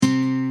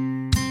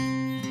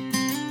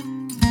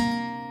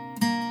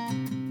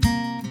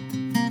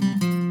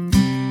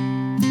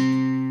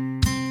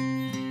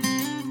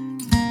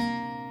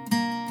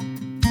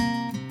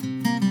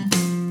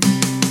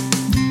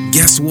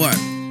what?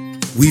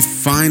 We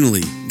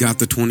finally got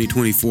the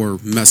 2024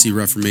 Messy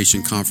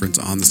Reformation Conference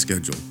on the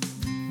schedule.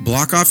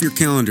 Block off your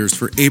calendars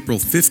for April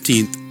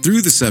 15th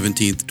through the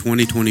 17th,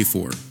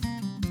 2024.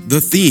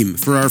 The theme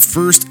for our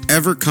first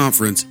ever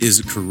conference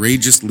is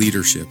Courageous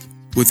Leadership,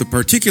 with a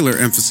particular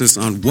emphasis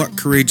on what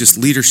courageous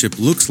leadership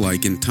looks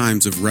like in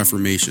times of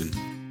Reformation.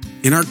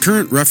 In our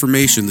current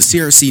Reformation, the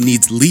CRC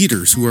needs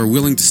leaders who are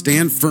willing to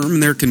stand firm in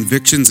their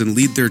convictions and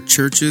lead their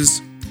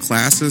churches,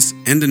 classes,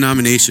 and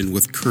denomination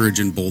with courage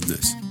and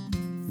boldness.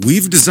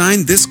 We've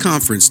designed this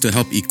conference to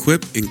help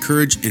equip,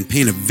 encourage, and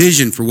paint a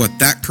vision for what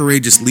that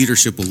courageous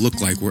leadership will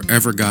look like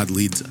wherever God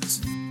leads us.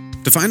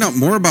 To find out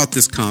more about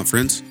this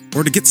conference,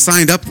 or to get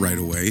signed up right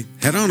away,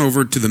 head on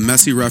over to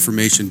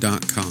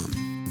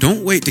themessyreformation.com.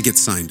 Don't wait to get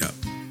signed up.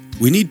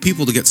 We need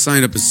people to get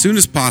signed up as soon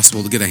as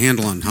possible to get a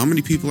handle on how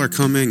many people are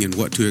coming and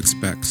what to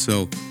expect,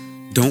 so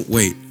don't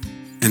wait.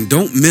 And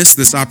don't miss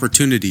this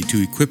opportunity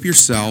to equip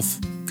yourself,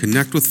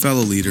 connect with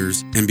fellow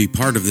leaders, and be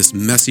part of this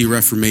messy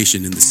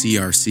Reformation in the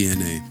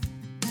CRCNA.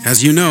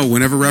 As you know,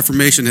 whenever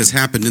Reformation has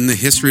happened in the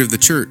history of the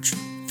church,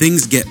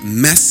 things get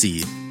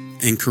messy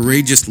and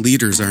courageous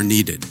leaders are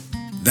needed.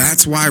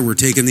 That's why we're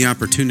taking the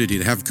opportunity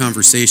to have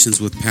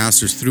conversations with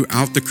pastors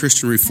throughout the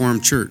Christian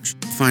Reformed Church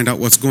to find out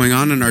what's going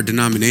on in our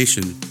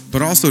denomination,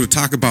 but also to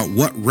talk about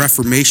what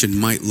Reformation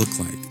might look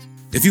like.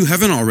 If you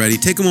haven't already,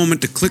 take a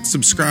moment to click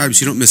subscribe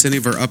so you don't miss any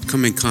of our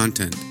upcoming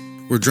content.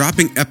 We're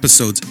dropping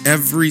episodes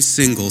every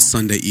single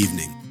Sunday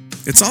evening.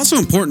 It's also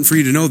important for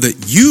you to know that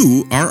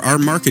you are our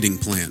marketing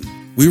plan.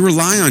 We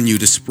rely on you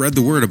to spread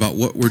the word about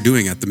what we're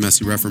doing at the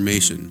Messy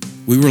Reformation.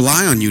 We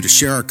rely on you to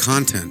share our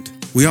content.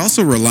 We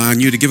also rely on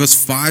you to give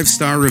us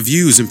 5-star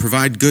reviews and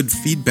provide good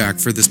feedback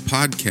for this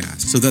podcast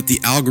so that the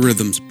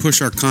algorithms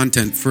push our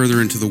content further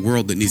into the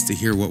world that needs to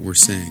hear what we're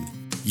saying.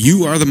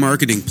 You are the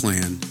marketing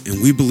plan, and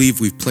we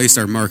believe we've placed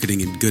our marketing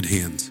in good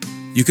hands.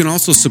 You can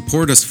also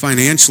support us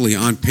financially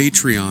on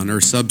Patreon or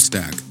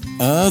Substack.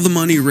 All the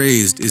money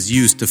raised is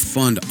used to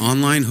fund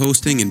online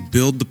hosting and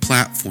build the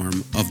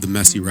platform of the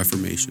Messy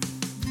Reformation.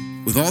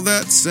 With all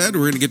that said,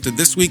 we're going to get to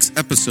this week's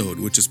episode,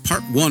 which is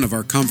part 1 of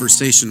our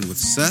conversation with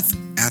Seth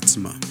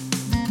Atsma.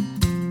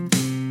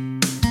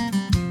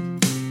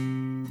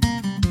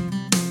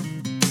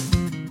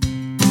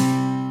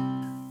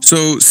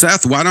 So,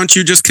 Seth, why don't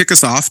you just kick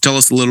us off? Tell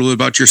us a little bit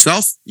about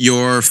yourself,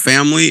 your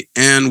family,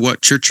 and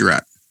what church you're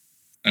at.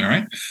 All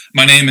right.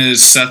 My name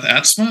is Seth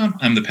Atsma.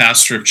 I'm the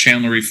pastor of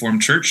Chandler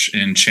Reformed Church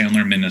in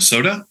Chandler,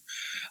 Minnesota.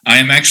 I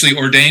am actually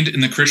ordained in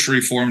the Christian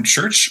Reformed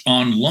Church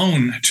on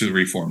loan to the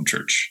Reformed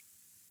Church.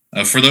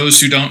 For those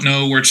who don't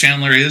know where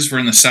Chandler is, we're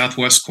in the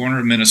southwest corner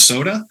of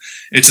Minnesota.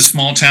 It's a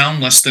small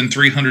town, less than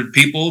 300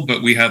 people,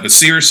 but we have a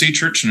CRC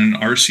church and an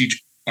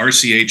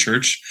RCA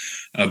church.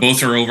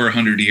 Both are over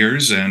 100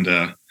 years,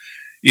 and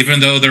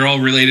even though they're all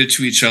related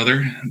to each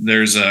other,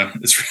 there's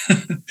it's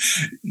a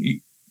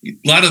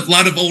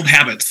lot of old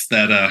habits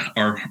that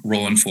are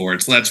rolling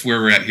forward. So that's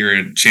where we're at here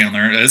in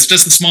Chandler. It's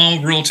just a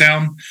small rural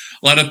town,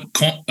 a lot of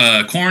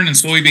corn and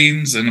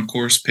soybeans, and of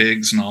course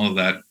pigs and all of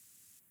that.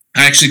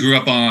 I actually grew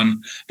up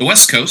on the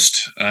West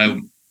Coast. I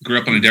grew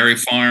up on a dairy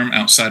farm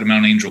outside of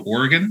Mount Angel,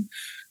 Oregon.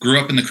 Grew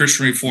up in the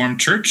Christian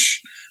Reformed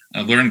Church. I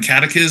learned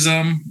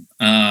catechism,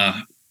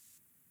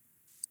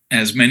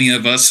 as many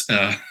of us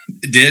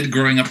did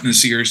growing up in the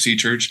CRC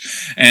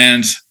church.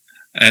 And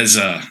as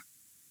a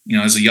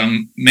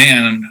young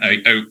man,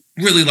 I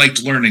really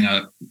liked learning.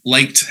 I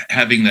liked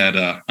having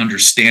that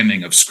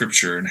understanding of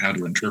Scripture and how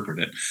to interpret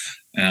it.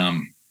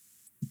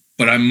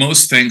 But I'm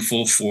most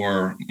thankful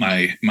for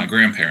my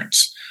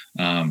grandparents.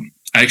 I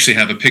actually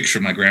have a picture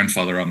of my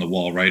grandfather on the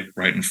wall right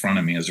in front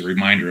of me as a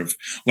reminder of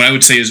what I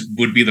would say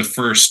would be the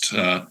first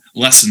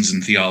lessons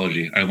in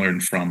theology I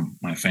learned from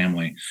my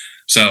family.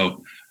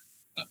 So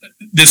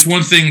this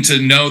one thing to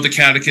know the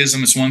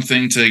catechism, it's one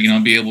thing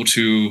to be able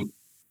to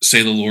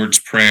say the Lord's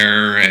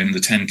Prayer and the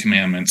 10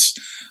 Commandments,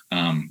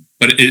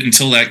 but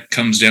until that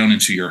comes down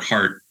into your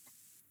heart,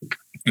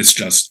 it's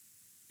just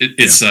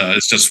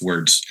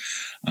words.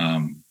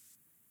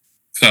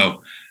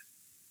 So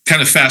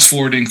kind of fast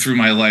forwarding through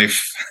my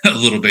life a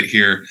little bit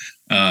here.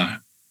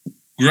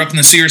 Grew up in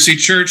the CRC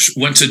church,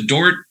 went to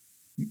Dort,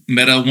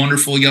 met a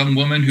wonderful young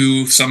woman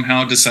who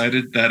somehow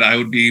decided that I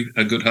would be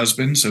a good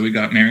husband. So we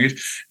got married.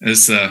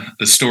 As the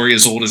story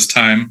as old as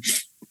time,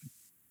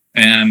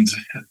 and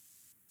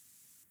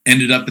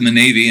ended up in the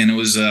Navy. And it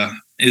was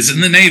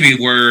in the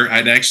Navy where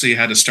I'd actually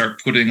had to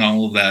start putting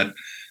all of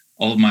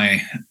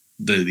my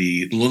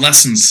the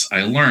lessons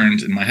I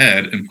learned in my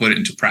head and put it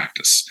into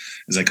practice.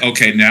 It's like,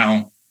 okay,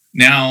 now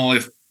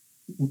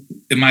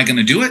am I going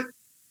to do it,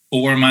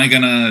 or am I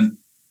going to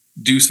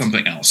do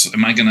something else?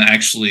 Am I going to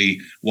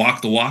actually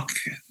walk the walk?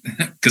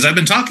 Because I've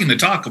been talking the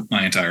talk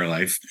my entire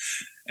life.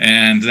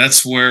 And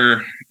that's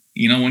where,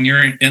 when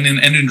you're in an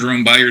engine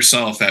room by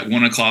yourself at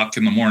 1:00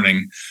 in the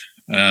morning,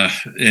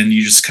 and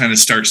you just kind of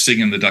start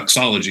singing the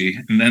doxology,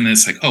 and then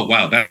it's like, oh,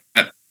 wow, that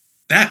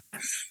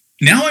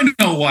now I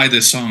know why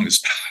this song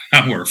is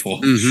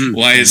powerful,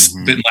 why it's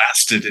been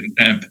lasted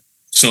and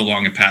so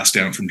long and passed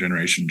down from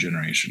generation to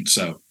generation.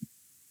 So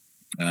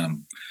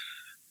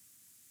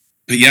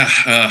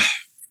yeah,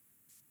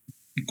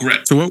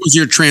 great. So what was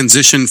your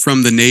transition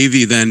from the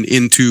Navy then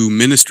into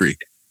ministry?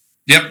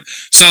 Yep.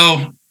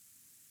 So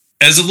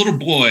as a little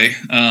boy,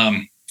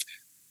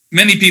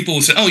 many people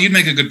would say, "Oh, you'd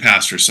make a good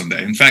pastor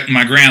someday." In fact,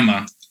 my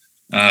grandma,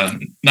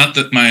 not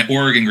that my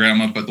Oregon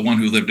grandma, but the one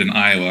who lived in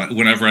Iowa,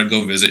 whenever I'd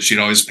go visit, she'd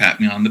always pat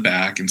me on the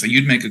back and say,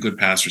 "You'd make a good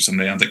pastor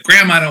someday." I was like,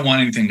 "Grandma, I don't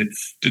want anything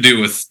to do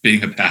with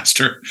being a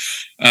pastor."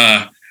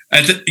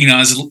 As a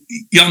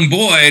young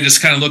boy, I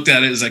just kind of looked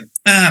at it as like,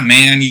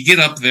 man, you get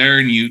up there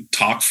and you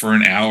talk for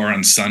an hour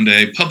on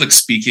Sunday. Public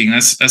speaking,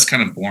 that's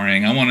kind of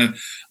boring. I want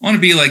to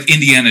be like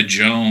Indiana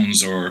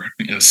Jones or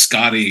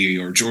Scotty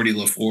or Geordie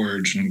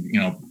LaForge, and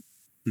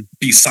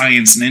be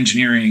science and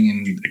engineering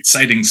and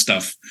exciting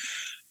stuff.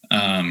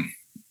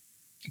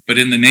 But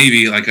in the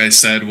Navy, like I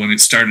said, when it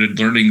started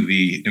learning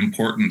the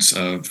importance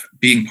of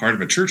being part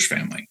of a church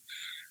family,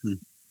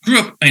 grew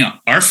up,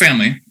 our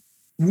family,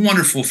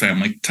 wonderful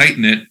family, tight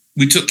knit.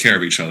 We took care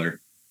of each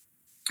other.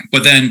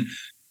 But then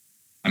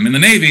I'm in the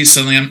Navy,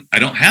 suddenly I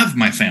don't have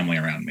my family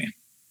around me.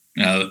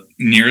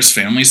 Nearest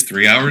family's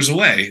 3 hours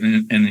away.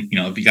 And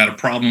if you got a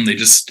problem,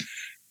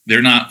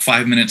 they're not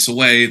 5 minutes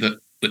away the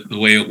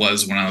way it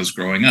was when I was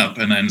growing up.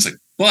 And then it's like,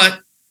 but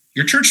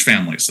your church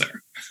family's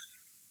there.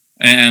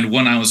 And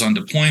when I was on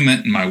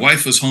deployment and my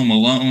wife was home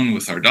alone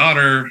with our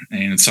daughter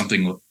and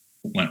something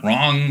went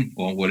wrong,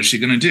 well, what is she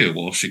going to do?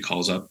 Well, she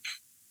calls up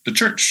the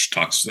church,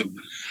 talks to them,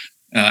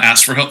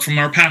 asks for help from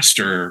our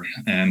pastor.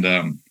 And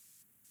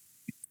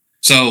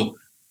so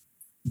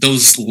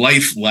those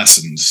life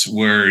lessons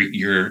where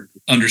your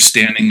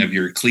understanding of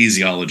your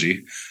ecclesiology,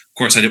 of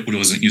course, I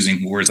wasn't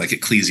using words like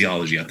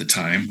ecclesiology at the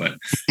time, but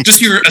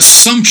just your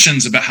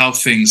assumptions about how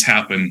things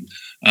happen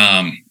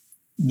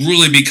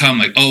really become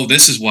like, oh,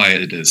 this is why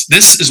it is.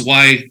 This is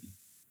why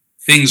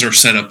things are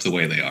set up the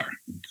way they are.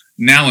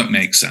 Now it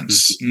makes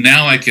sense.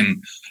 Now I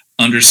can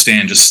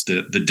understand just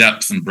the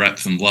depth and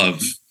breadth and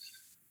love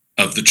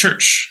of the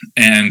church.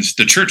 And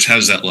the church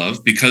has that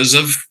love because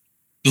of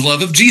the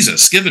love of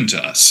Jesus given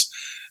to us.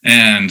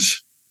 And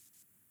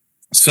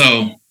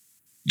so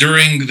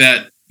during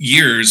that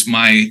years,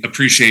 my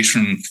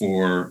appreciation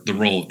for the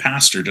role of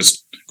pastor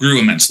just grew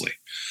immensely.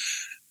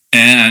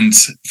 And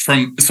so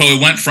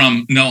it went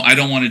from, no, I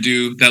don't want to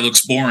do, that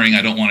looks boring,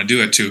 I don't want to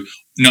do it, to,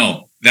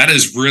 no, that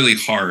is really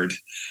hard.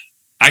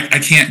 I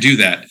can't do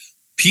that.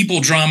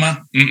 People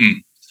drama, give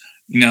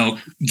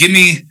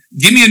me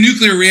a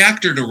nuclear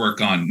reactor to work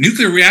on.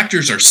 Nuclear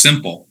reactors are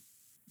simple.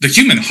 The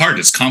human heart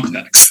is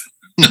complex.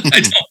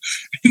 I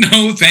don't,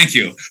 no, thank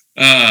you.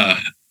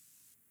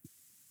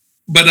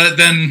 But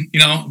then,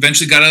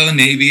 eventually got out of the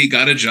Navy,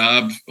 got a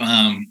job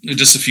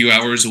just a few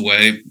hours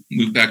away,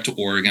 moved back to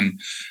Oregon.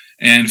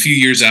 And a few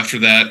years after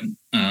that,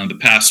 the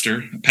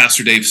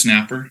Pastor Dave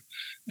Snapper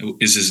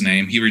is his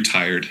name. He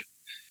retired.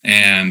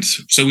 And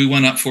so we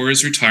went up for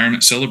his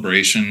retirement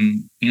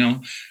celebration,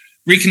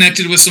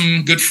 reconnected with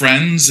some good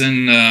friends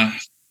and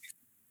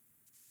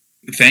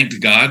thanked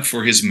God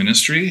for his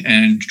ministry.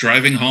 And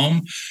driving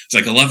home, it's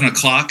like 11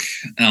 o'clock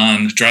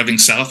driving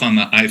south on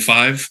the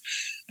I-5.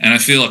 And I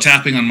feel a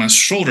tapping on my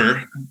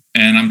shoulder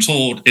and I'm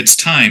told, it's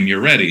time,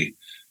 you're ready.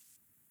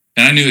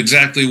 And I knew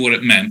exactly what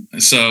it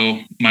meant.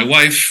 So my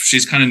wife,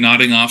 she's kind of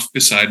nodding off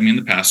beside me in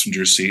the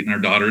passenger seat, and our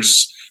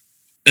daughter's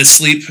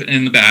asleep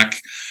in the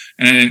back.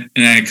 And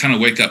I kind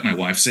of wake up my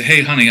wife, say,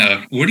 "Hey, honey,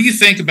 what do you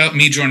think about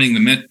me joining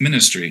the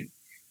ministry?"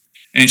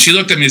 And she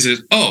looked at me and said,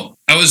 "Oh,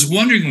 I was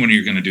wondering when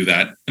you're going to do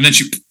that." And then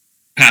she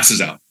passes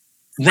out,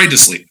 right to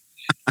sleep.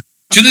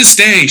 To this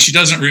day, she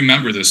doesn't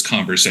remember this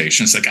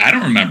conversation. It's like, I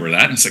don't remember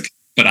that. And it's like,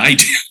 but I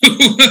do.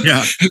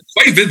 Yeah.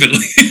 Quite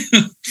vividly.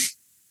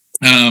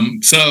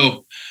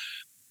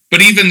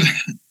 But even,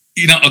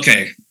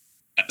 okay.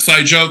 So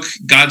I joke,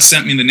 God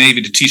sent me in the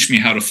Navy to teach me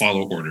how to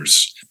follow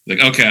orders. Like,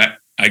 okay,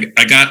 I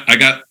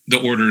got the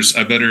orders.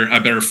 I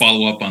better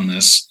follow up on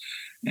this.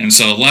 And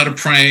so a lot of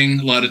praying,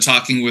 a lot of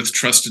talking with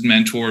trusted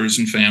mentors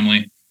and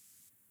family.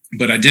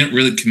 But I didn't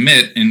really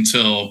commit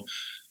until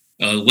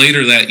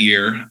later that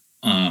year,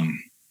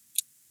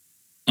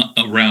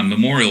 around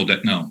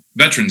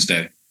Veterans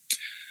Day.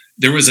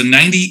 There was a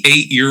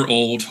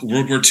 98-year-old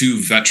World War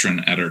II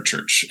veteran at our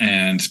church,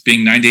 and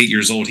being 98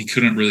 years old, he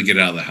couldn't really get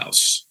out of the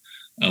house.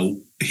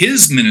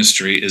 His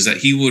ministry is that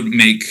he would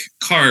make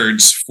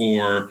cards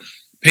for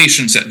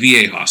patients at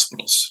VA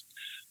hospitals,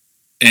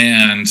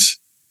 and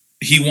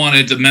he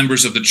wanted the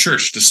members of the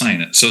church to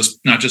sign it. So it's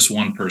not just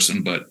one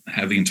person, but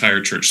have the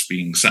entire church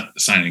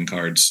signing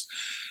cards.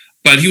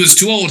 But he was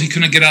too old. He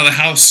couldn't get out of the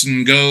house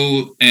and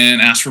go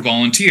and ask for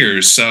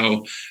volunteers.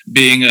 So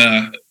being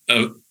a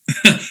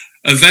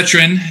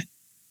veteran,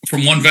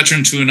 from one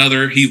veteran to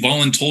another, he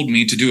voluntold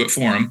me to do it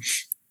for him.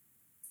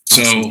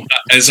 So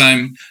as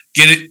I'm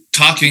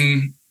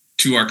talking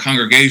to our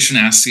congregation,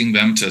 asking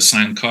them to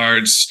sign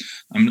cards,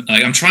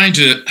 I'm trying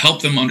to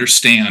help them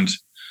understand.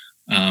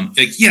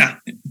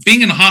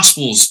 Being in the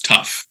hospital is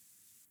tough,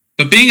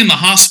 but being in the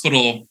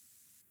hospital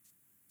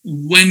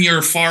when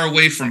you're far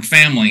away from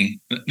family,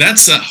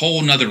 that's a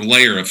whole nother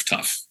layer of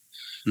tough.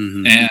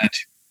 Mm-hmm.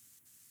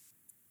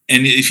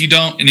 And if you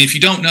don't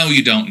know,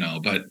 you don't know.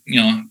 But,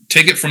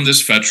 take it from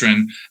this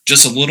veteran.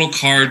 Just a little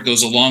card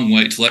goes a long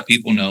way to let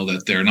people know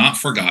that they're not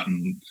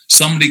forgotten.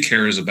 Somebody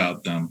cares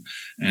about them.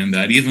 And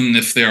that even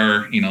if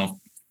they're,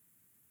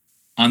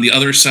 on the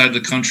other side of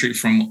the country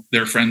from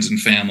their friends and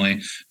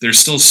family, there's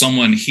still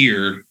someone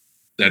here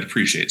that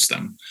appreciates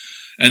them.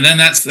 And then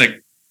that's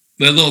like,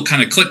 that little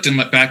kind of clicked in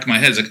the back of my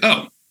head. It's like,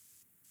 oh,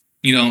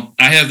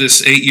 I have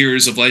this 8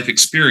 years of life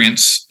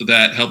experience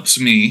that helps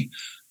me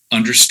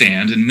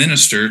understand and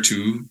minister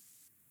to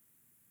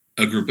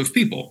a group of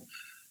people.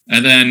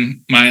 And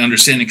then my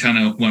understanding kind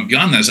of went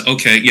beyond that.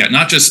 Okay, yeah,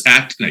 not just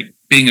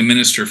being a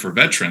minister for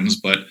veterans,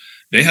 but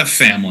they have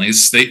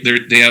families. They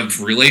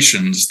have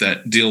relations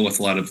that deal with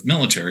a lot of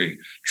military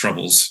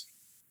troubles.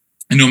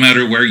 And no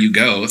matter where you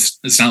go,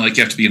 it's not like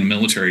you have to be in a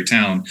military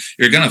town.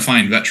 You're going to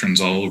find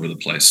veterans all over the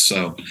place.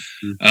 So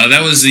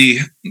that was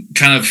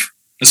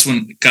that's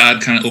when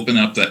God kind of opened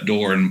up that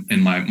door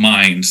in my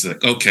mind.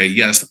 That, okay,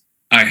 yes,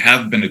 I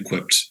have been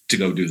equipped to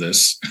go do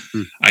this.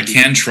 I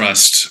can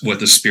trust what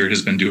the Spirit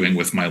has been doing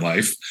with my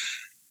life.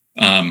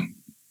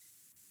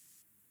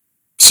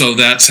 So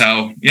that's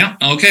how,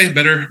 okay,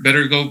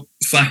 better go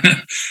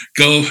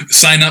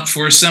sign up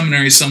for a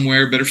seminary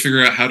somewhere. Better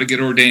figure out how to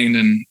get ordained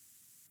and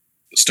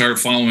start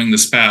following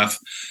this path.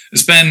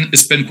 It's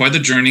been quite the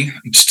journey.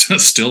 I'm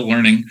still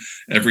learning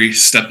every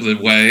step of the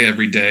way,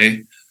 every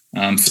day.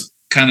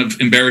 Kind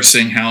of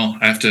embarrassing how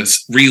I have to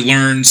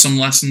relearn some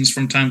lessons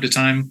from time to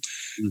time.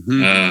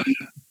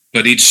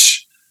 But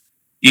each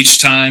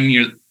time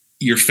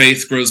your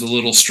faith grows a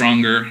little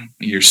stronger,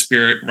 your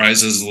spirit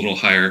rises a little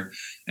higher.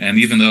 And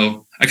even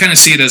though I kind of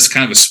see it as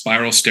kind of a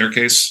spiral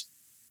staircase,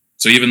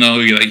 so even though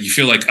you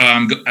feel like,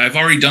 oh, I've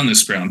already done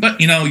this ground, but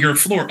you're a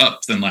floor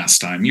up than last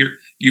time. You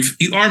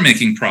are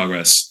making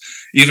progress,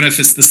 even if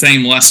it's the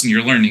same lesson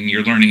you're learning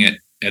it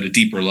at a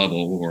deeper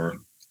level or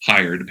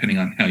higher, depending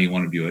on how you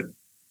want to view it.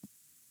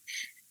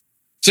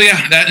 So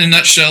yeah, that in a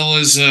nutshell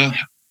is a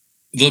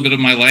little bit of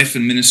my life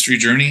and ministry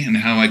journey and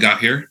how I got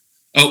here.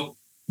 Oh,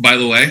 by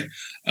the way,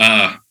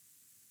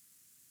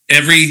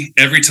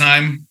 every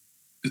time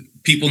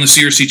people in the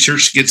CRC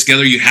church get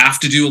together, you have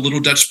to do a little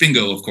Dutch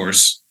bingo, of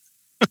course.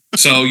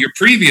 So your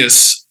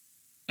previous,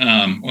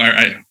 my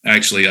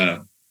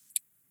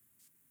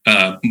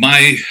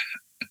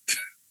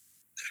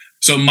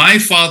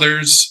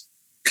father's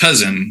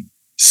cousin's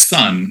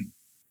son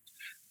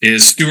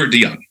is Stuart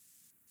DeYoung.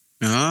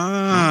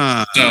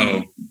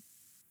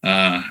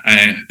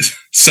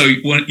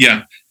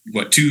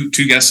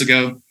 Two guests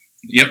ago.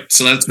 Yep.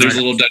 So there's a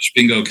little Dutch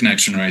bingo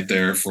connection right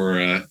there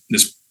for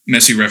this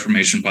Messy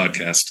Reformation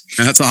podcast.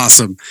 That's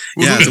awesome.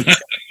 Yeah. So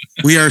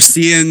we are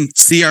seeing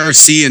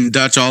CRC and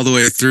Dutch all the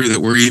way through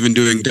that. We're even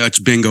doing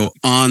Dutch bingo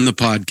on the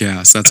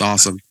podcast. That's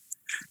awesome.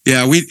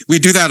 Yeah. We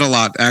do that a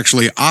lot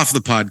actually off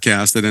the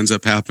podcast. That ends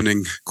up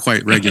happening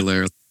quite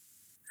regularly.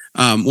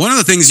 One of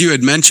the things you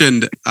had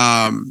mentioned,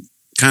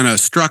 kind of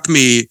struck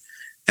me,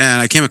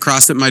 and I came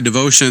across it in my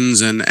devotions,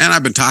 and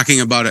I've been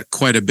talking about it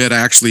quite a bit. I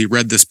actually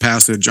read this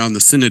passage on the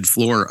synod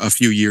floor a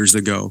few years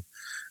ago,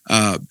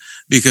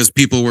 because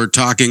people were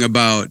talking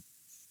about,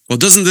 well,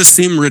 doesn't this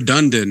seem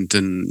redundant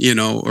and,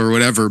 or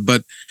whatever,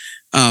 but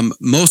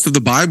most of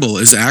the Bible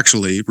is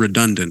actually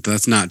redundant.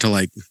 That's not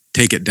to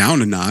take it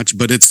down a notch,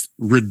 but it's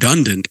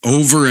redundant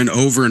over and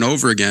over and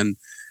over again,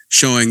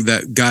 showing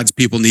that God's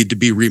people need to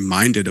be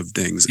reminded of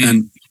things.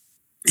 And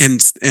in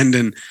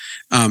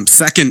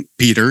Second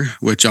Peter,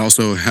 which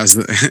also has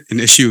an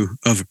issue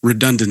of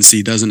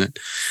redundancy, doesn't it?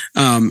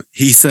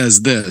 He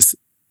says this,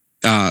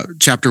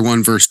 chapter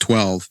 1, verse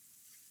 12.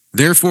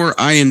 Therefore,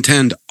 I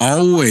intend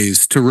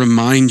always to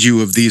remind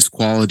you of these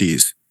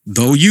qualities,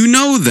 though you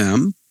know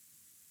them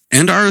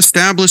and are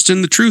established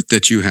in the truth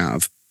that you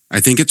have.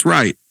 I think it's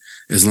right,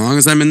 as long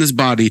as I'm in this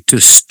body,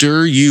 to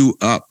stir you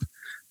up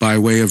by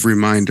way of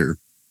reminder.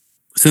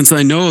 Since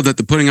I know that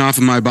the putting off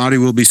of my body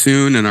will be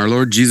soon, and our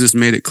Lord Jesus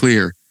made it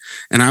clear,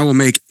 and I will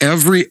make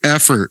every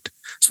effort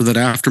so that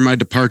after my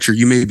departure,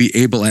 you may be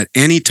able at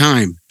any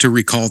time to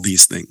recall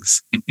these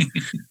things.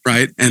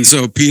 Right? And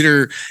so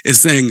Peter is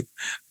saying,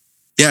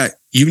 yeah,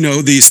 you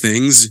know these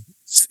things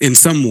in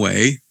some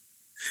way,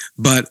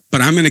 but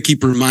I'm going to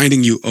keep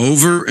reminding you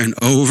over and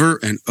over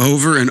and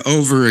over and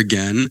over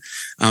again.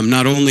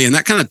 Not only, and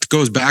that kind of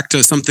goes back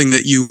to something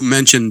that you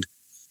mentioned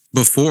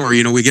before, we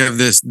have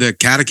the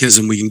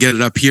catechism, we can get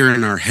it up here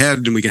in our head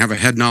and we can have a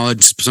head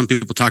knowledge. Some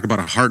people talk about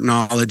a heart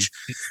knowledge.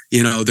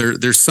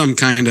 There's some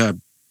kind of,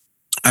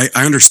 I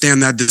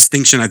understand that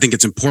distinction. I think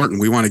it's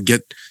important. We want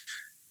to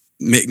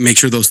make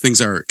sure those things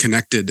are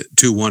connected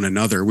to one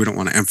another. We don't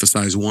want to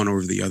emphasize one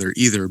over the other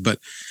either. But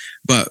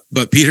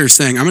Peter's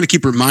saying, I'm going to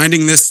keep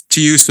reminding this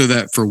to you so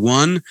that, for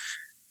one,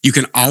 you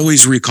can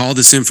always recall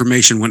this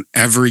information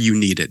whenever you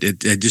need it.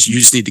 You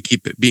just need to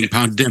keep it being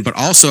pounded in. But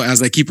also,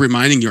 as I keep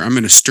reminding you, I'm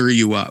going to stir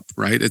you up,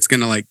 right? It's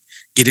going to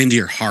get into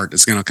your heart.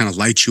 It's going to kind of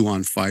light you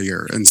on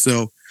fire. And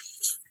so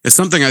it's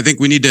something I think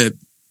we need to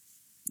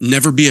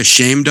never be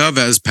ashamed of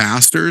as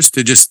pastors,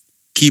 to just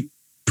keep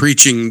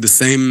preaching the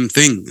same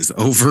things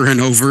over and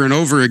over and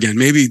over again.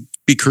 Maybe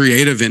be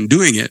creative in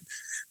doing it,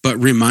 but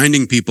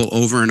reminding people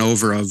over and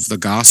over of the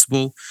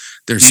gospel,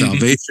 their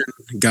salvation,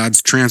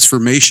 God's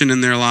transformation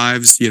in their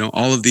lives,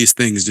 all of these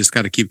things just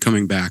got to keep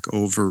coming back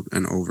over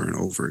and over and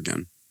over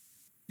again.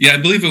 Yeah, I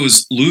believe it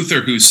was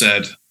Luther who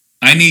said,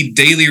 I need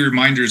daily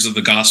reminders of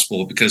the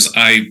gospel because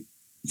I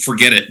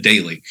forget it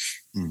daily.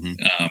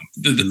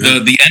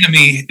 The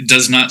enemy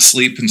does not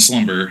sleep and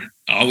slumber,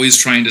 always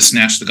trying to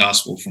snatch the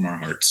gospel from our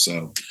hearts.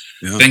 So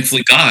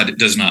thankfully, God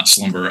does not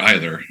slumber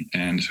either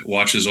and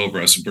watches over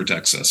us and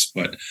protects us.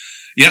 But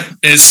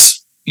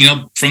it's,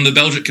 from the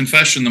Belgic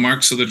Confession, the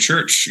marks of the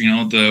church,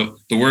 the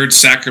word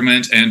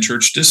sacrament and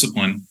church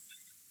discipline.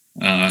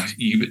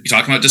 You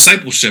talk about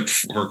discipleship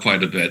for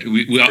quite a bit.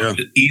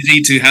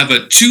 Easy to have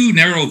a too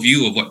narrow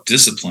view of what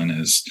discipline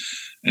is.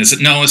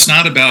 It's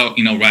not about,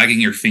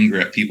 wagging your finger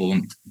at people,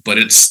 but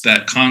it's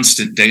that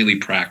constant daily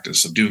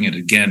practice of doing it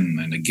again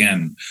and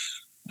again.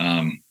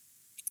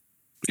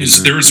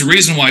 There's a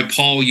reason why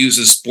Paul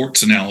uses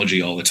sports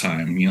analogy all the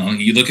time.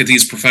 You look at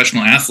these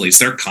professional athletes,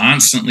 they're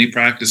constantly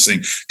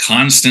practicing,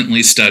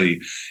 constantly study.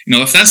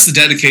 If that's the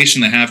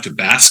dedication they have to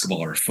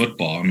basketball or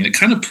football, it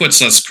kind of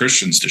puts us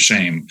Christians to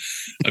shame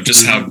of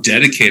just how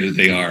dedicated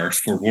they are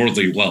for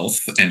worldly wealth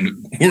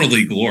and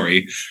worldly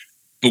glory.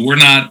 But we're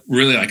not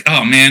really like,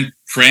 oh man,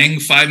 praying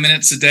 5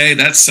 minutes a day,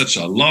 that's such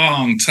a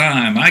long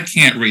time. I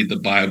can't read the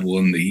Bible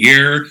in the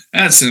year.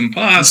 That's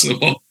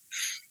impossible.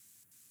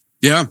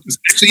 Yeah.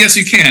 Actually, yes,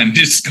 you can.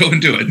 Just go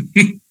and do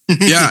it.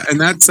 Yeah. And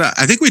that's,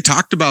 I think we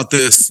talked about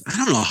this, I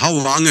don't know how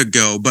long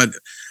ago, but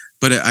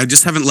I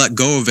just haven't let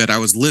go of it. I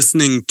was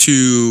listening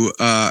to,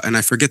 and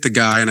I forget the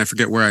guy and I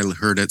forget where I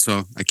heard it,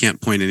 so I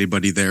can't point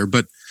anybody there,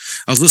 but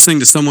I was listening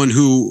to someone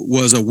who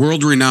was a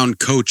world-renowned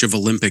coach of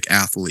Olympic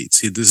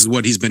athletes. This is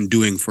what he's been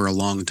doing for a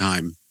long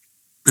time.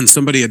 And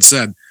somebody had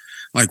said,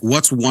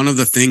 what's one of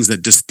the things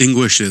that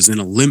distinguishes an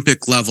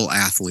Olympic level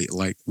athlete,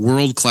 like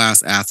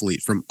world-class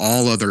athlete, from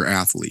all other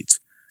athletes?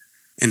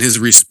 And his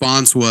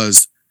response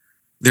was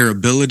their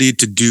ability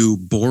to do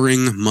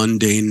boring,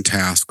 mundane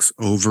tasks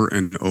over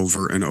and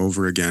over and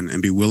over again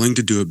and be willing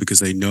to do it because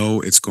they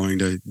know it's going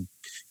to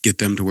get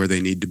them to where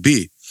they need to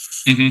be.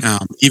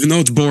 Even though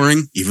it's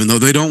boring, even though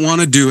they don't want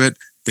to do it,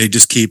 they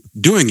just keep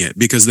doing it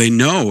because they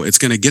know it's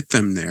going to get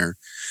them there.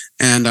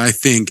 And I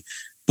think,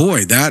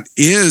 boy, that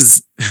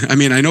is, I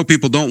know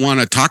people don't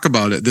want to talk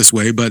about it this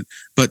way, but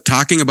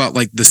talking about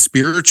the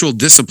spiritual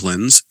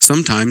disciplines,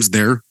 sometimes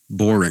they're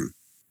boring.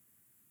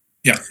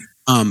 Yeah.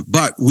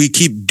 But we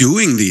keep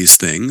doing these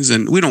things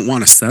and we don't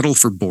want to settle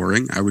for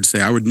boring. I would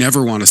say I would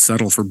never want to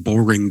settle for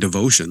boring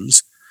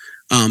devotions.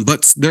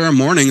 But there are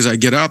mornings I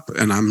get up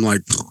and I'm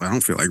like, I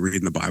don't feel like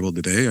reading the Bible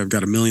today. I've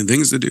got a million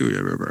things to do.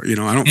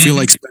 I don't feel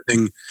like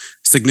spending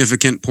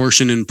significant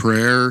portion in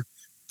prayer.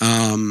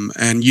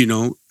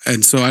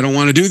 And so I don't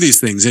want to do these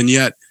things. And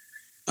yet,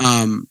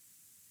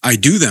 I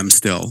do them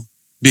still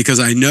because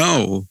I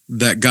know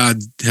that God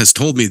has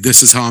told me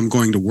this is how I'm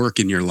going to work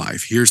in your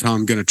life. Here's how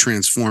I'm going to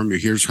transform you.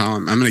 Here's how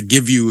I'm going to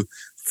give you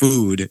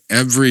food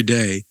every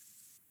day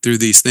through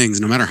these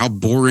things, no matter how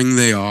boring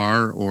they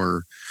are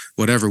or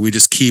whatever. We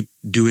just keep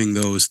doing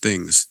those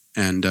things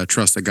and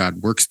trust that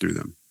God works through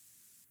them.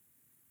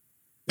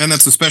 And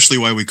that's especially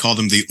why we call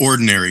them the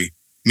ordinary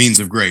means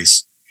of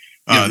grace.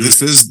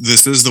 This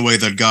is the way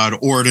that God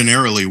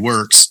ordinarily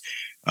works.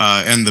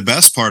 And the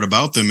best part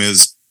about them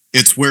is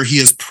it's where he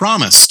has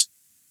promised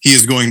he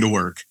is going to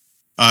work.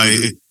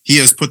 He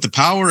has put the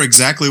power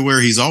exactly where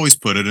he's always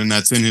put it, and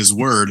that's in his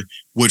word,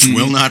 which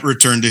will not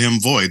return to him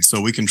void. So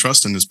we can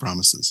trust in his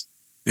promises.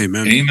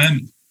 Amen.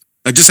 Amen.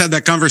 I just had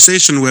that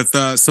conversation with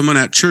someone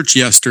at church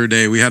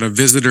yesterday. We had a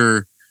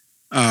visitor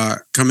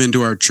come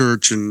into our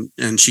church,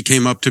 and she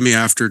came up to me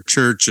after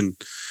church, and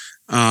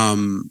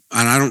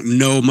I don't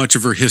know much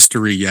of her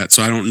history yet,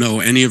 so I don't know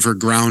any of her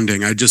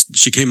grounding.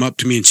 She came up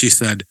to me and she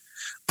said,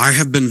 I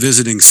have been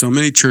visiting so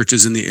many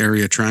churches in the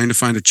area trying to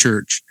find a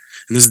church,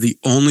 and this is the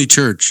only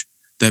church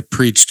that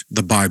preached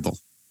the Bible.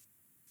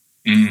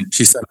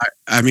 She said,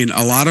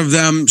 a lot of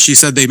them, she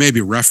said they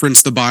maybe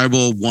reference the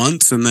Bible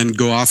once and then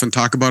go off and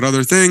talk about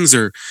other things,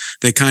 or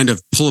they kind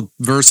of pull a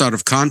verse out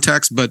of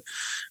context. But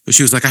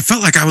she was like, I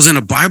felt like I was in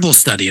a Bible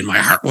study and my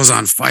heart was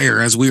on fire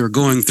as we were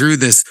going through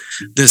this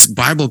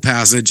Bible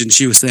passage. And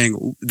she was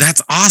saying,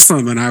 that's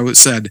awesome. And I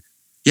said,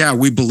 yeah,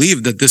 we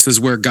believe that this is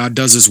where God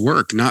does his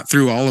work, not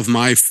through all of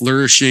my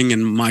flourishing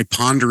and my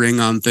pondering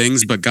on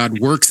things, but God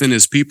works in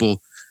his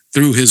people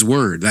through his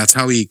word. That's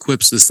how he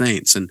equips the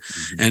saints and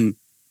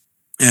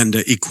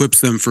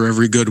equips them for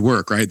every good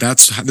work, right?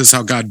 This is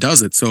how God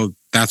does it. So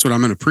that's what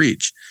I'm going to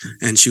preach.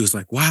 And she was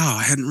like, wow,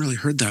 I hadn't really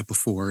heard that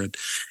before.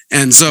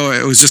 And so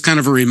it was just kind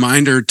of a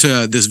reminder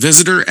to this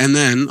visitor. And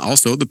then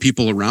also the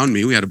people around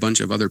me, we had a bunch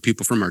of other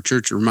people from our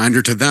church, a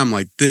reminder to them,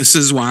 like, this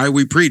is why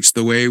we preach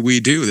the way we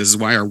do. This is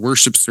why our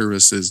worship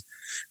service is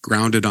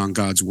grounded on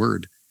God's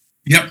word.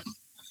 Yep.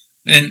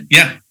 And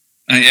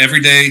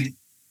every day,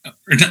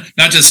 or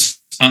not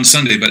just on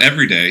Sunday, but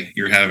every day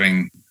you're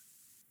having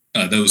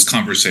those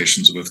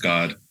conversations with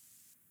God.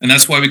 And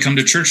that's why we come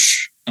to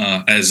church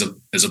as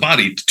a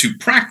body, to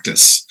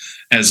practice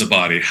as a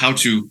body, how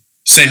to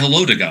say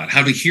hello to God,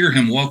 how to hear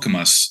him welcome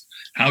us,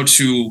 how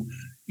to,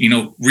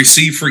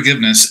 receive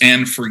forgiveness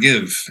and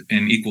forgive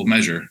in equal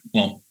measure.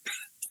 Well,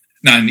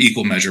 not in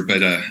equal measure,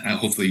 but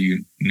hopefully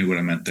you knew what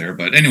I meant there.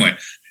 But anyway,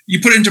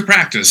 you put it into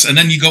practice and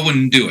then you go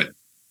and do it.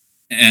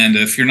 And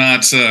if you're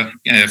not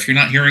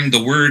hearing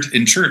the word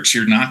in church,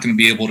 you're not going to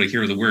be able to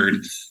hear the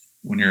word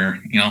when you're,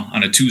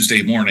 on a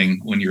Tuesday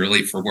morning when you're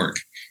late for work.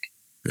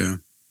 Yeah.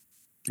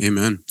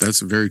 Amen.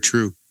 That's very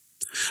true.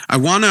 I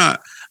want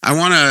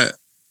to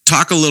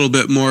talk a little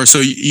bit more. So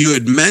you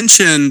had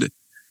mentioned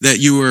that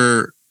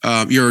you're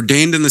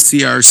ordained in the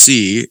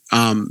CRC.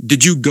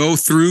 Did you go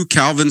through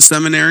Calvin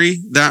Seminary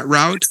that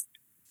route?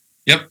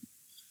 Yep.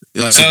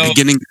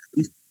 Beginning.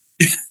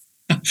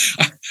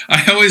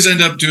 I always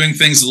end up doing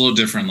things a little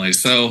differently.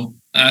 So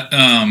at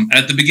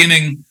the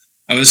beginning,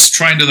 I was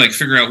trying to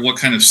figure out what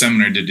kind of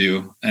seminary to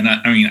do. And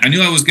I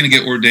knew I was going to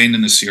get ordained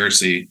in the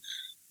CRC.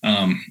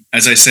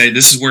 As I say,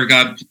 this is where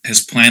God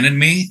has planted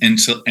me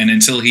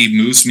until he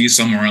moves me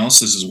somewhere else,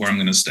 this is where I'm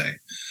going to stay.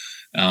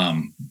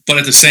 But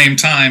at the same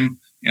time,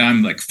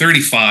 I'm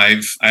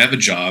 35. I have a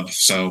job.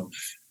 So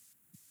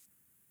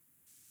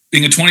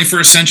being a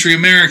 21st century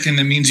American,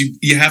 that means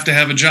you have to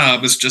have a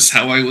job. It's just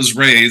how I was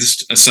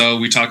raised. So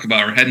we talk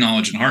about our head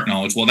knowledge and heart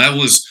knowledge. Well, that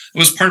was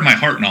part of my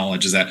heart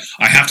knowledge, is that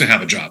I have to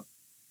have a job.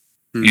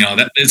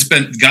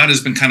 That God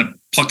has been kind of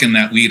plucking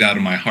that weed out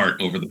of my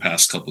heart over the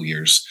past couple of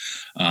years.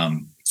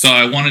 So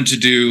I wanted to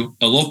do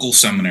a local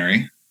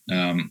seminary.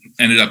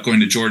 Ended up going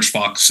to George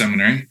Fox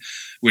Seminary,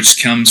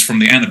 which comes from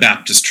the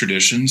Anabaptist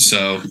tradition.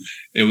 So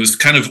it was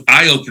kind of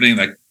eye-opening,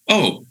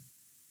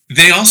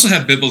 they also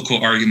have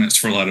biblical arguments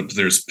for a lot of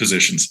their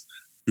positions.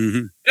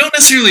 Mm-hmm. I don't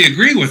necessarily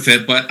agree with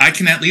it, but I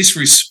can at least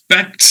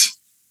respect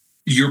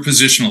your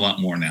position a lot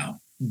more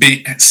now,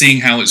 seeing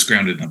how it's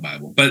grounded in the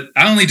Bible. But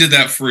I only did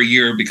that for a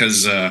year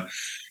because,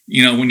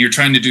 when you're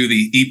trying to do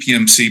the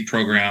EPMC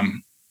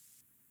program,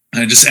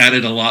 I just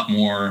added a lot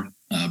more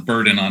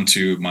burden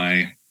onto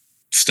my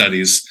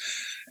studies.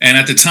 And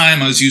at the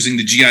time, I was using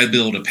the GI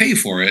Bill to pay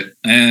for it,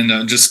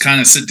 and just kind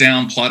of sit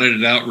down, plotted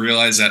it out,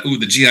 realized that,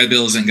 the GI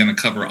Bill isn't going to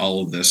cover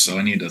all of this, so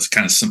I need to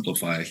kind of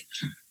simplify.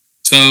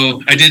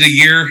 So I did a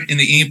year in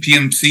the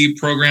EPMC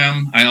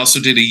program. I also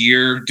did a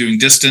year doing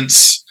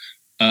distance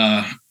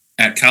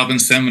at Calvin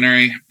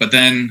Seminary. But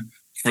then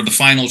for the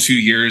final 2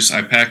 years,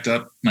 I packed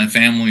up my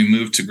family,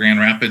 moved to Grand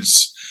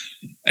Rapids.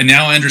 And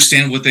now I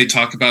understand what they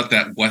talk about,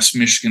 that West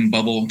Michigan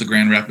bubble, the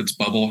Grand Rapids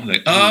bubble.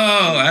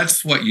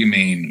 That's what you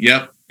mean.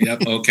 Yep.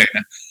 Okay.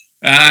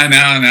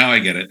 Now I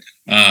get it.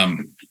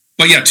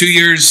 But yeah, 2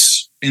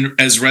 years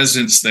as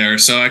residents there.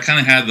 So I kind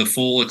of had the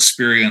full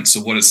experience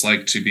of what it's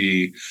like to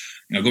be,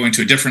 going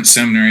to a different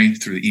seminary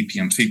through the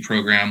EPMC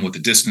program, what the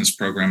distance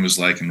program is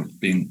like, and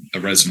being a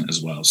resident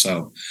as well.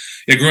 So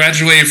I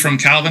graduated from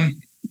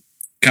Calvin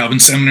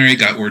Seminary,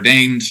 got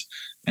ordained,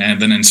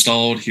 and then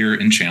installed here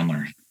in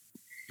Chandler.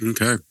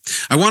 Okay.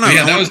 I want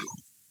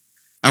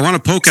to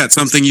poke at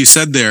something you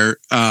said there.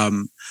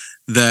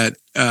 That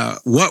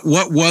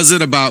what was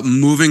it about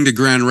moving to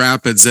Grand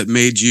Rapids that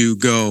made you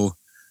go,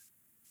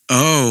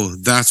 oh,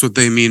 that's what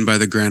they mean by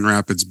the Grand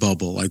Rapids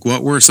bubble?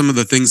 What were some of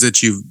the things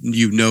that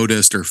you've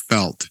noticed or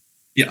felt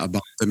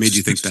about that made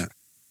you think that?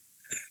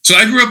 So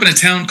I grew up in a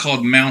town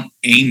called Mount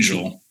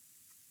Angel.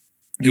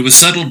 It was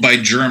settled by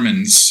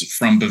Germans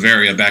from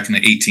Bavaria back in the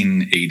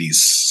 1880s,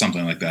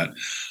 something like that.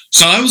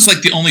 So I was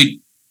the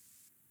only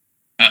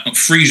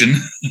Frisian,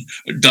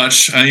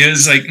 Dutch.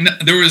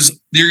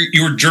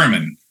 You were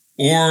German.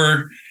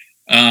 Or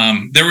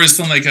there was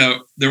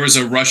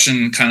a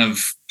Russian kind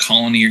of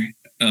colony,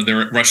 there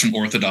were Russian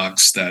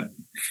Orthodox that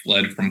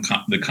fled from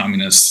the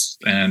communists.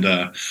 And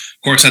of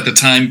course, at the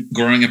time,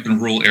 growing up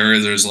in rural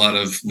areas, there's a lot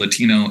of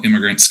Latino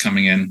immigrants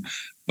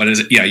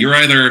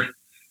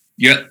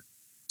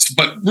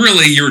but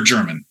really you're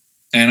German.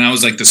 And I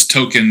was this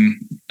token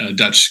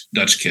Dutch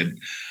kid.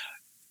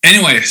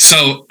 Anyway,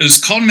 so it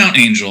was called Mount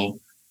Angel.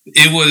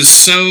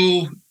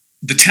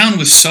 The town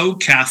was so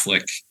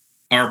Catholic.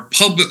 Our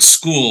public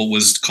school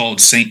was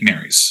called St.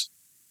 Mary's.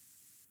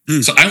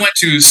 So I went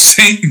to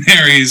St.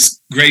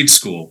 Mary's grade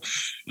school,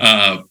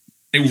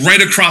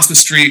 right across the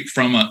street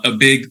from a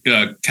big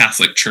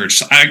Catholic church.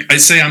 So I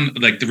say I'm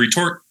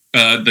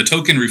the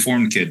token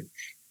Reformed kid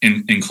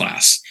in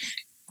class.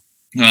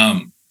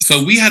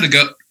 So we had to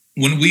go,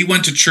 when we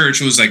went to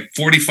church, it was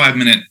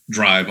 45-minute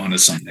drive on a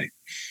Sunday.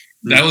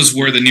 That was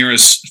where the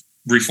nearest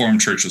Reformed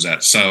church was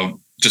at.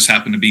 So just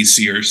happened to be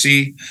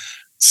CRC.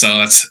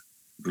 So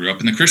grew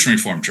up in the Christian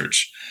Reformed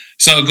Church.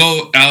 So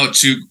go out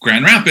to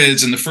Grand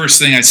Rapids, and the first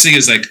thing I see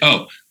is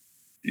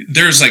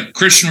there's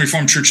Christian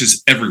Reformed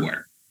churches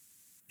everywhere.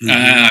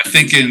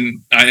 Mm-hmm.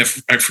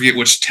 I forget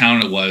which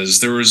town it was.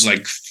 There was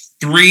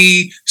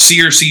 3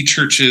 CRC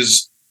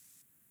churches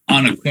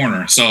on a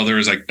corner. So there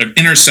was an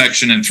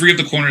intersection, and 3 of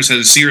the corners had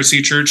a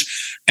CRC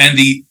church, and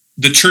the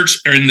church,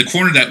 or in the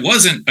corner that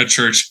wasn't a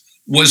church,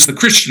 was the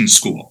Christian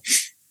school.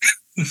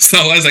 So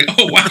I was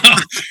oh wow,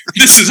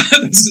 this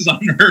is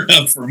unheard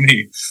of for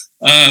me.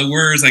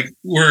 Whereas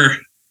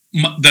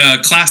the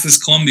Classes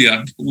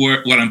Columbia,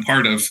 what I'm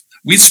part of,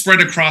 we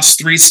spread across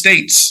 3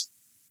 states.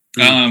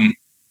 I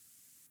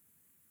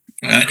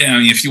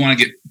mean, if you want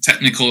to get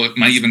technical, it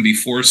might even be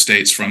 4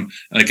 states, from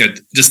like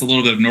just a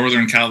little bit of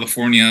Northern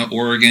California,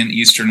 Oregon,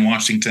 Eastern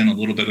Washington, a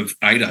little bit of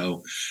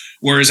Idaho.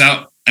 Whereas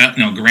out at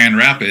Grand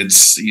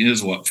Rapids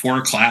is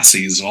 4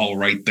 classes all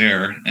right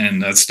there.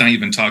 And that's not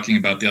even talking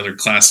about the other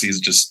classes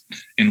just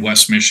in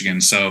West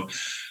Michigan. So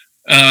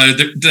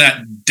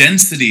that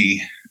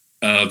density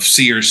of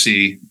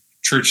CRC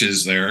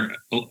churches there,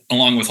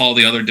 along with all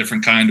the other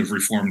different kind of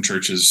Reformed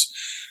churches,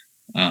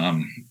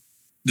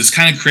 this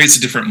kind of creates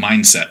a different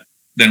mindset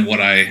than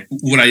what I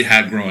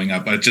had growing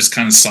up. I just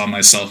kind of saw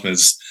myself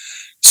as,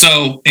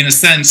 so in a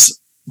sense,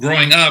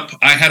 growing up,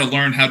 I had to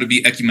learn how to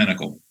be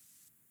ecumenical.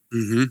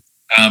 Mm-hmm.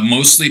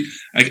 Mostly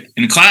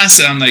in class,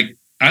 I'm like,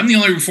 I'm the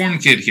only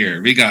Reformed kid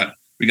here. We got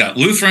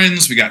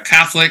Lutherans, we got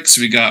Catholics,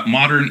 we got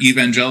modern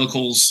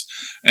evangelicals,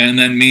 and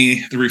then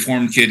me, the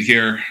Reformed kid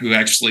here, who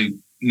actually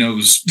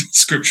knows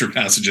scripture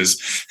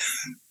passages.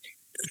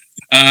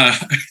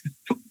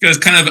 It's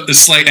kind of a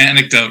slight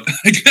anecdote.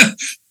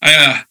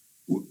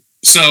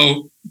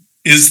 So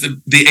is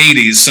the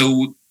 80s.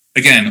 So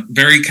again,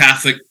 very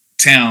Catholic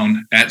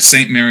town at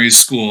St. Mary's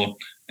School.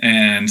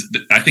 And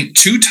I think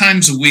 2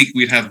 times a week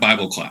we'd have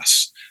Bible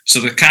class. So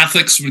the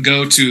Catholics would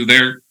go to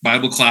their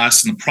Bible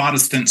class and the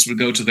Protestants would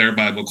go to their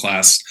Bible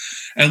class.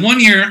 And one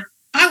year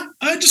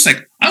I just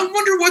like, I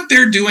wonder what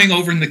they're doing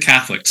over in the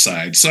Catholic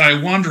side. So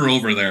I wander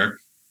over there,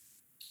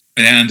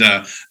 and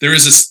there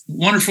is this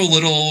wonderful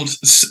little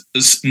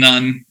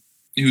nun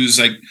who's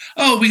like,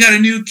 oh, we got a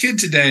new kid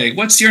today.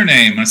 What's your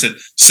name? I said,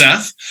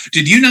 Seth.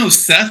 Did you know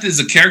Seth is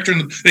a character in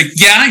the... Like,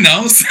 yeah, I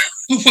know.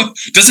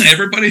 Doesn't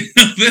everybody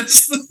know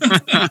this?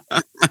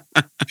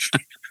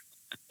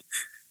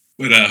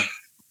 But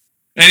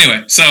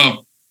anyway,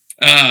 so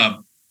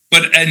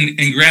but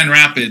in Grand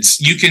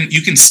Rapids, you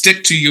can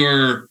stick to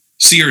your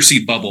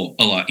CRC bubble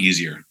a lot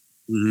easier.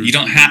 Mm-hmm. You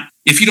don't have,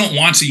 if you don't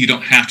want to, you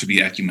don't have to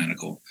be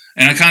ecumenical.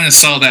 And I kind of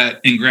saw that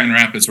in Grand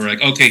Rapids, where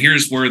like, okay,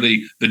 here's where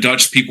the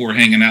Dutch people were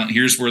hanging out, and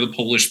here's where the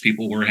Polish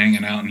people were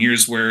hanging out, and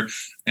here's where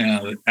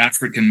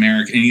African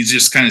American, and you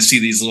just kind of see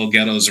these little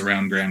ghettos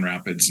around Grand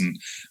Rapids, and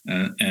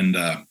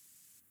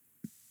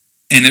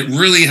it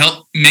really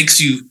makes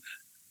you,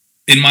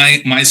 in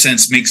my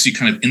sense, makes you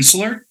kind of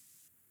insular,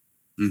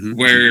 mm-hmm.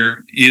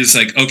 where is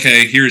like,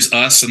 okay, here's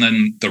us, and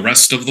then the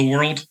rest of the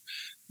world.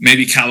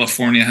 Maybe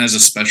California has a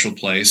special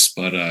place,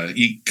 but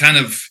you kind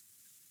of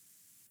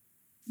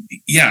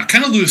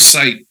lose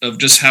sight of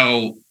just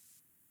how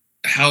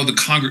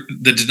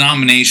the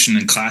denomination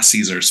and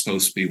classes are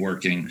supposed to be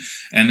working.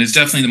 And it's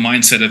definitely the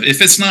mindset of,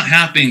 if it's not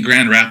happening in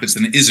Grand Rapids,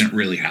 then it isn't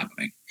really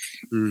happening.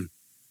 Mm.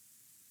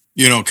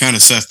 Kind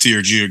of, Seth, to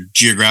your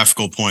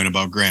geographical point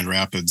about Grand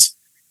Rapids.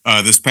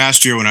 This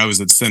past year when I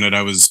was at Synod,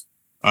 I was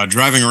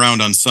driving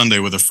around on Sunday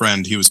with a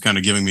friend. He was kind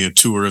of giving me a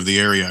tour of the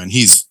area, and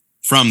he's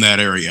from that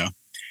area.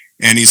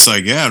 And he's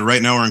like, yeah, right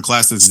now we're in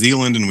class at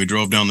Zeeland, and we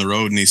drove down the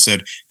road. And he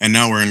said, and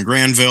now we're in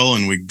Granville,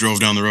 and we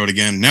drove down the road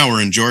again. Now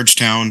we're in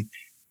Georgetown.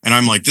 And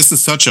I'm like, this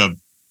is such an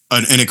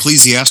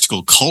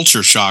ecclesiastical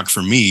culture shock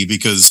for me,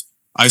 because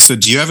I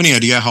said, do you have any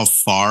idea how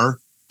far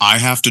I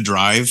have to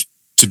drive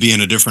to be in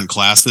a different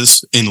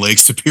classes in Lake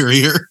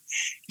Superior?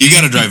 You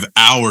got to drive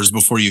hours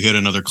before you hit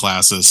another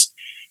classes.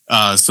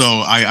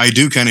 So I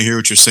do kind of hear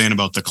what you're saying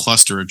about the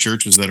cluster of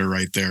churches that are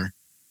right there.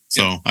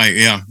 So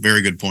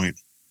very good point.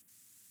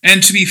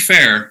 And to be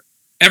fair,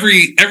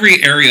 every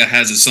area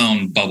has its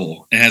own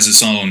bubble. It has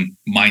its own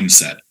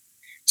mindset.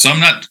 So I'm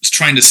not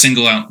trying to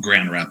single out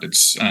Grand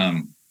Rapids.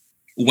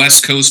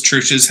 West Coast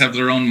churches have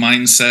their own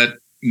mindset.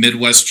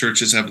 Midwest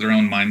churches have their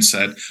own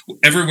mindset.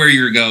 Everywhere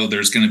you go,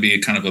 there's going to be a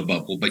kind of a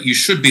bubble, but you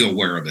should be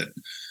aware of it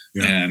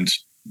and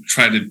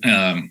try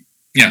to,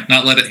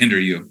 not let it hinder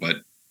you. But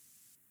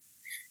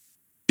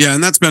yeah,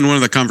 and that's been one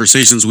of the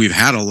conversations we've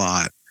had a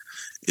lot,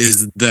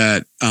 is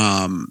that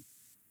I'm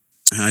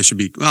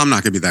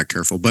not going to be that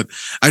careful, but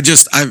I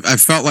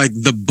felt like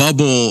the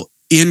bubble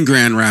in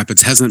Grand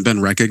Rapids hasn't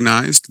been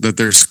recognized, that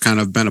there's kind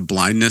of been a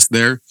blindness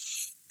there.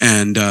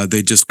 And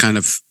they just kind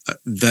of,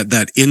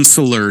 that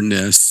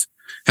insularness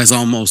has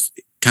almost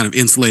kind of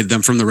insulated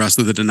them from the rest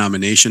of the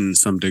denomination in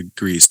some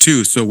degrees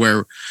too. So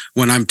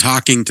when I'm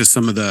talking to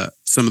some of the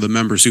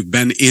members who've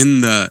been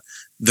in the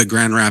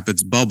Grand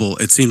Rapids bubble,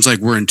 it seems like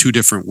we're in 2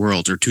 different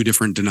worlds or 2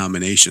 different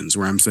denominations,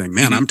 where I'm saying,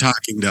 man, I'm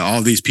talking to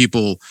all these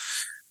people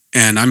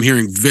and I'm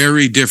hearing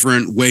very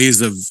different ways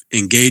of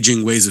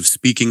engaging, ways of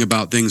speaking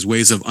about things,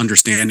 ways of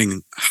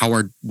understanding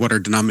what our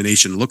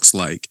denomination looks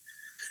like.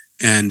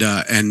 And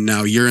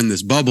now you're in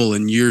this bubble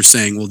and you're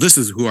saying, well, this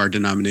is who our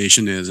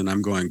denomination is. And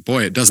I'm going,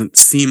 boy, it doesn't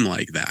seem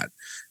like that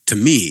to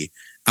me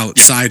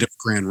outside of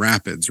Grand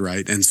Rapids,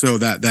 right? And so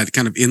that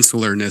kind of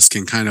insularness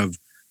can kind of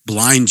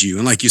blind you.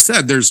 And like you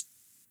said,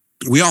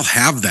 we all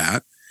have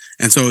that.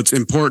 And so it's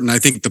important. I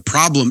think the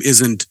problem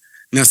isn't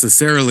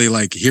necessarily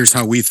like, here's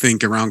how we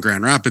think around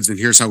Grand Rapids and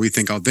here's how we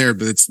think out there,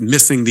 but it's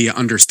missing the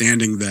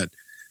understanding that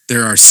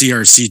there are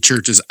CRC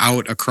churches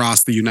out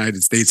across the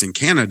United States and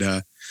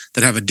Canada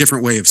that have a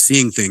different way of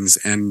seeing things.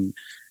 And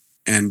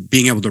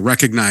being able to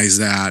recognize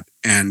that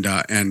and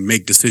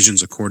make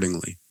decisions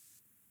accordingly.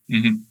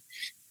 Mm-hmm.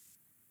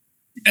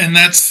 And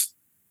that's,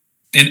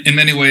 in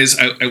many ways,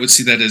 I would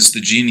see that as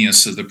the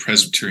genius of the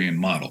Presbyterian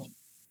model,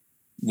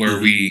 where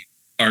we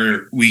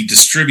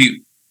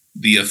distribute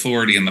the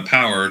authority and the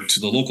power to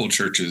the local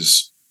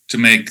churches to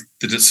make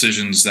the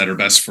decisions that are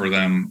best for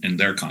them in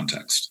their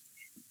context.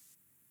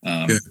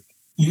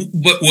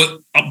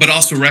 But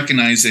also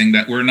recognizing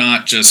that we're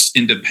not just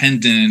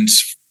independent,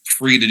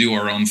 free to do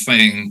our own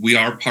thing. We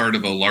are part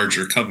of a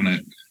larger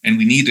covenant, and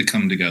we need to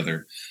come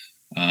together.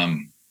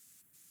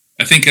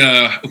 I think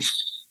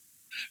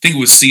it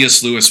was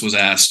C.S. Lewis was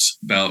asked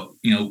about,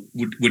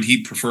 would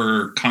he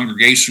prefer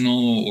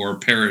congregational or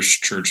parish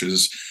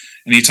churches?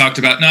 And he talked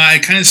about, no, I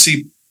kind of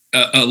see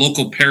a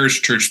local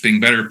parish church being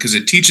better because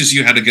it teaches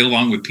you how to get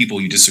along with people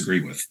you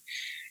disagree with.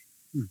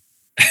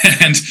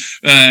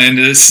 And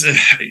it's,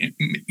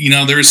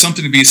 there is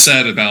something to be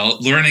said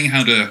about learning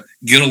how to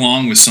get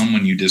along with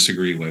someone you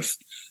disagree with.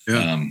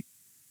 Maybe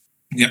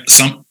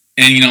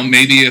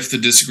if the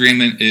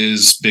disagreement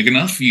is big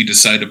enough, you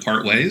decide to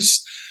part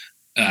ways.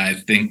 I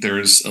think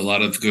there's a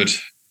lot of good,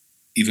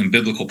 even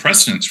biblical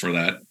precedents for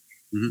that.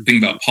 Mm-hmm.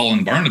 Think about Paul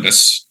and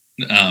Barnabas.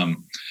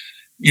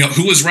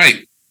 Who was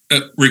right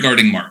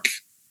regarding Mark?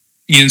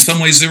 In some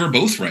ways, they were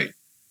both right.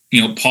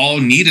 Paul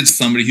needed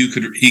somebody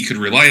he could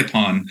rely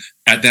upon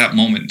at that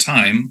moment in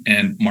time,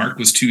 and Mark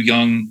was too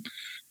young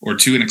or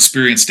too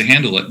inexperienced to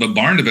handle it. But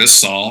Barnabas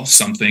saw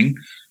something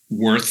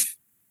worth,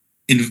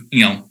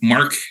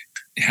 Mark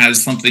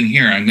has something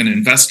here. I'm going to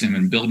invest in him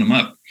and build him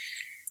up.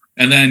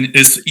 And then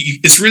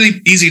it's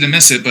really easy to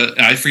miss it, but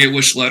I forget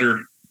which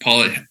letter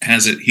Paul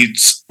has it. He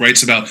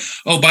writes about,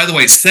 oh, by the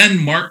way,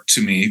 send Mark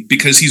to me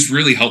because he's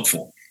really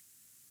helpful.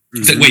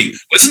 Mm-hmm. Said, wait,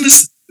 wasn't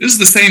this is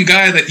the same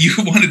guy that you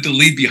wanted to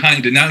leave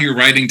behind, and now you're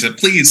writing to,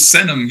 please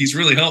send him. He's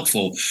really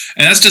helpful.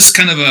 And that's just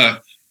kind of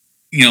a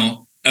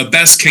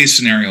best case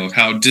scenario of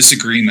how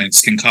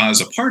disagreements can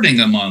cause a parting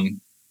among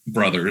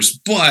brothers,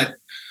 but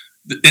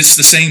it's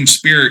the same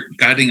spirit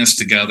guiding us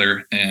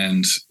together.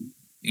 And,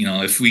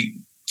 if we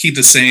keep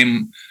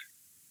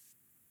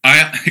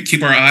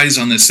keep our eyes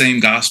on the same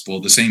gospel,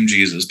 the same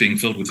Jesus, being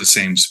filled with the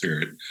same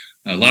spirit,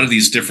 a lot of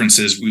these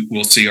differences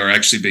we'll see are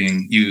actually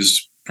being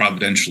used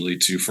providentially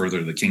to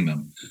further the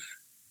kingdom.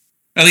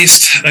 At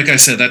least, like I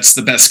said, that's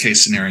the best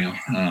case scenario.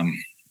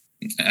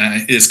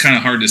 It's kind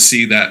of hard to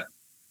see that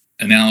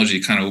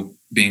analogy kind of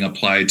being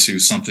applied to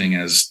something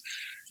as,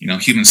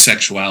 human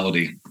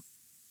sexuality.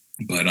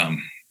 But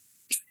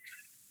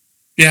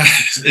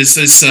it's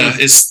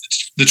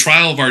the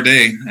trial of our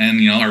day.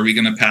 And, are we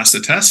going to pass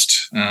the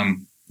test?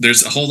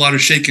 There's a whole lot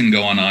of shaking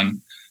going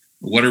on.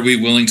 What are we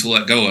willing to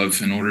let go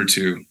of in order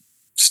to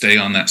stay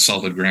on that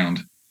solid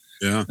ground?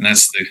 Yeah. And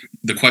that's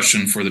the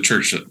question for the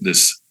church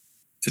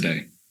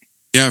today.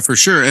 Yeah, for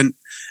sure. And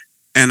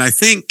I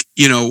think,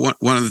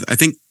 I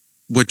think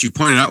what you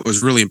pointed out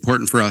was really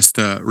important for us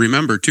to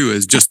remember too,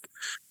 is just,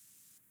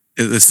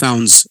 this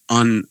sounds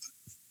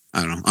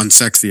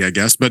unsexy, I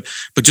guess, but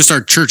just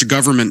our church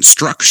government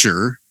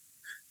structure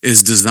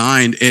is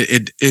designed,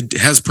 it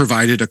has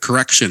provided a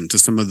correction to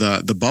some of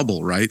the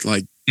bubble, right?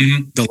 Like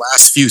the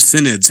last few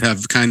synods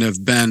have kind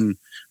of been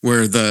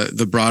where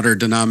the broader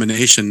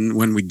denomination,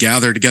 when we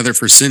gather together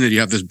for synod, you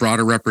have this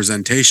broader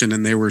representation,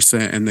 and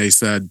they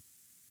said,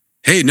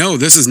 hey, no,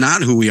 this is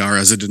not who we are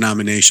as a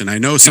denomination. I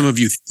know some of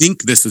you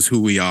think this is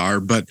who we are,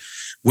 but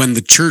when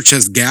the church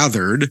has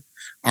gathered,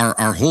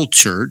 our whole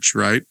church,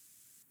 right?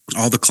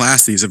 All the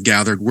classes have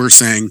gathered, we're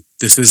saying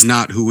this is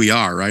not who we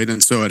are, right?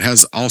 And so it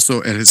has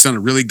done a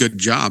really good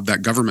job,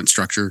 that government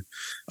structure,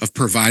 of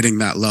providing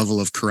that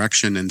level of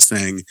correction and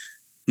saying,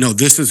 no,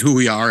 this is who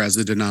we are as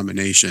a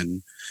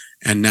denomination.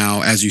 And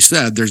now, as you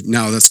said,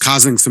 that's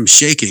causing some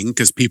shaking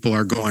because people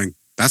are going,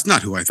 that's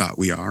not who I thought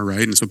we are,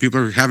 right? And so people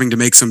are having to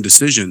make some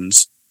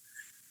decisions,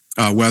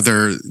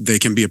 whether they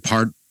can be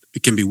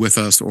with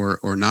us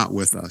or not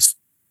with us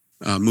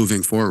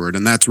moving forward.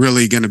 And that's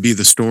really going to be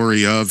the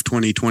story of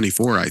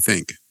 2024, I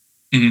think.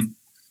 Mm-hmm.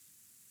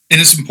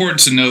 And it's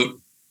important to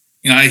note,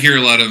 I hear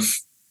a lot of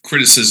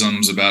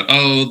criticisms about,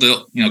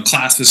 the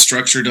classist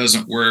structure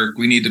doesn't work.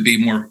 We need to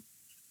be more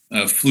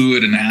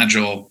fluid and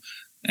agile.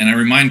 And I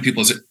remind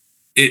people that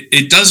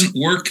it doesn't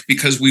work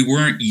because we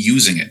weren't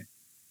using it.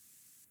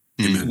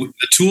 Mm-hmm.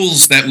 The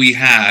tools that we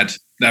had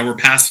that were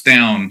passed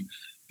down,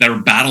 that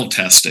were battle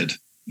tested,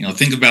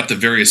 think about the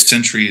various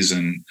centuries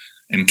and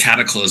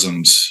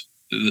cataclysms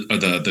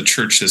the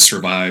church has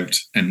survived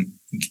and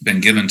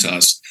been given to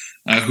us.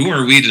 Who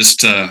are we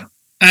just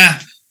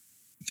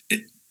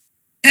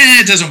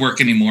it doesn't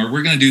work anymore.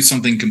 We're going to do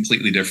something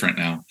completely different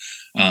now.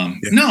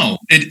 No,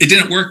 it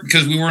didn't work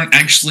because we weren't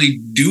actually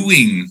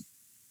doing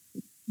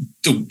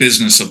the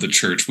business of the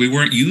church. We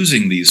weren't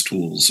using these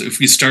tools. If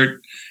we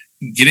start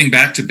getting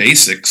back to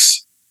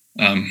basics,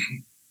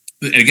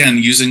 again,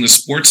 using the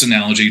sports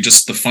analogy,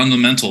 just the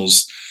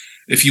fundamentals.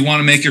 If you want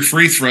to make your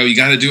free throw, you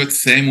got to do it the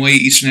same way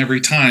each and every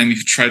time. If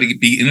you try to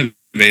be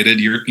innovative,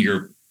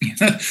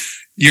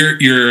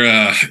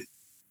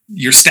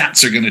 your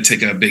stats are going to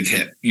take a big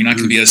hit. You're not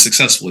going to be as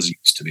successful as you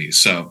used to be.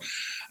 So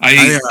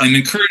I am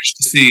encouraged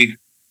to see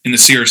in the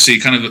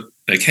CRC kind of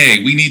like,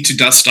 hey, we need to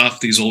dust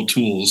off these old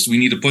tools. We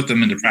need to put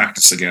them into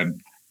practice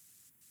again.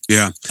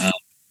 Yeah.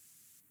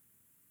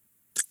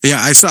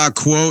 I saw a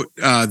quote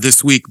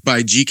this week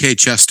by G.K.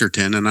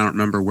 Chesterton, and I don't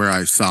remember where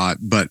I saw it,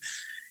 but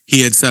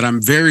he had said,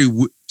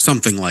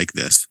 something like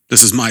this.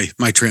 This is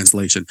my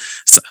translation.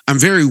 So, I'm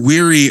very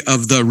weary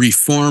of the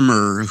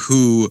reformer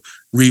who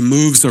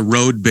removes a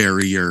road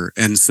barrier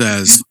and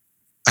says,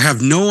 I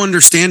have no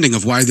understanding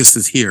of why this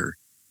is here.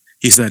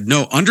 He said,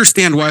 no,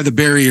 understand why the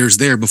barrier is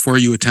there before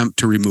you attempt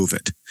to remove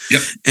it.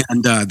 Yep.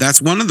 And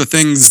that's one of the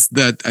things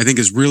that I think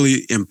is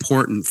really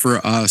important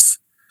for us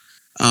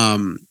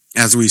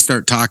as we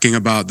start talking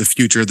about the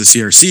future of the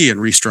CRC and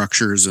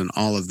restructures and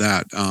all of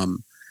that.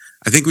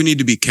 I think we need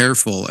to be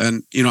careful.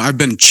 And, I've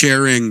been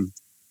chairing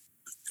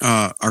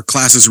our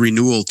classes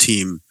renewal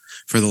team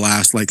for the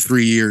last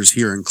 3 years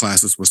here in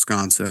Classes,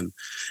 Wisconsin.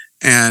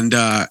 And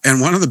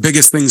one of the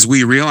biggest things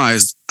we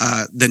realized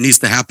that needs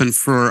to happen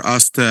for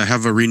us to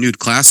have a renewed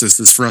classes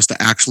is for us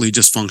to actually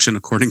just function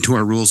according to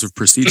our rules of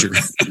procedure.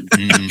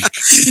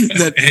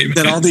 that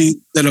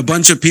a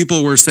bunch of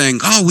people were saying,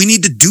 oh, we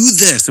need to do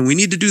this and we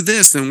need to do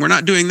this and we're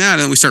not doing that.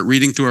 And we start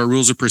reading through our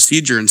rules of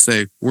procedure and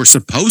say, we're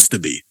supposed to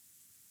be,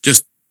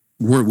 just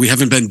we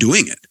haven't been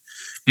doing it.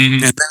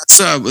 Mm-hmm. And that's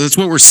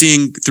what we're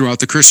seeing throughout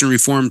the Christian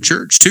Reformed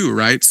Church too,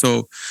 right?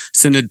 So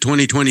Synod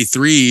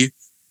 2023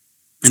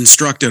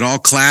 instructed all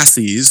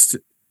classes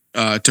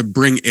to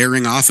bring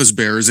erring office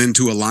bearers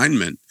into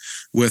alignment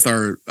with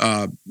our,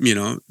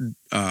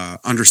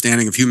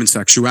 understanding of human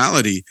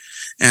sexuality.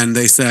 And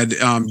they said,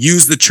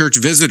 use the church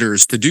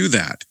visitors to do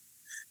that.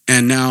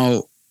 And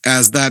now,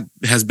 as that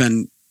has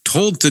been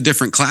told to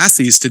different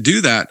classes to do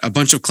that, a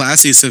bunch of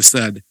classes have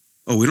said,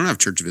 oh, we don't have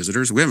church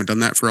visitors. We haven't done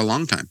that for a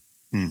long time.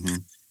 Mm-hmm.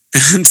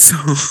 And so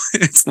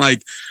it's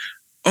like,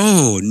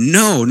 oh,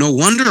 no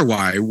wonder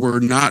why we're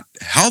not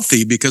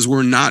healthy, because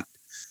we're not.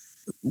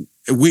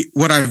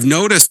 What I've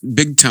noticed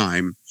big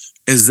time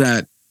is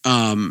that,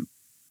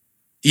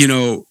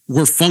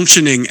 we're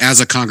functioning as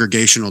a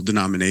congregational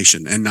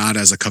denomination and not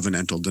as a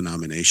covenantal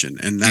denomination.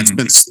 And that's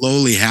been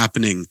slowly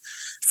happening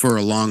for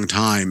a long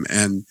time.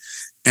 And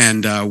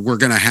we're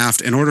going to have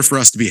to, in order for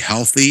us to be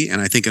healthy,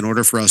 and I think in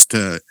order for us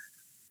to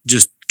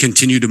just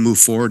continue to move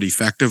forward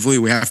effectively,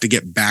 we have to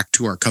get back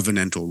to our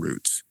covenantal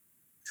roots.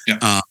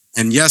 Yeah.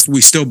 And yes,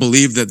 we still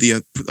believe that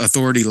the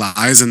authority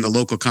lies in the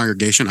local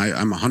congregation.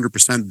 I'm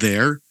 100%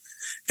 there.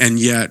 And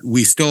yet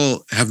we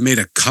still have made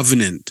a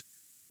covenant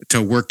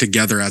to work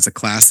together as a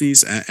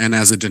classes and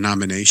as a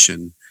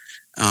denomination.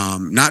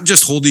 Not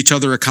just hold each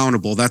other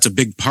accountable. That's a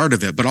big part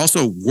of it, but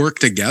also work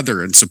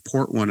together and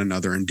support one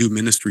another and do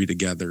ministry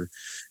together.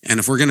 And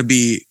if we're going to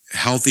be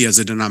healthy as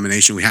a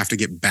denomination, we have to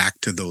get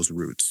back to those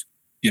roots.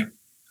 Yeah.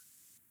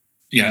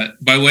 Yeah.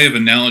 By way of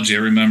analogy, I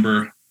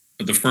remember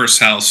the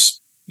first house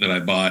that I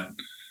bought,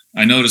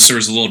 I noticed there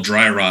was a little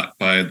dry rot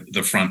by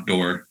the front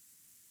door.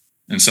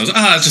 And so I was,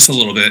 it's just a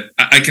little bit.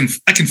 I can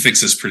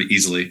fix this pretty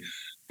easily.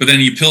 But then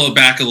you peel it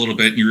back a little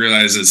bit and you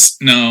realize it's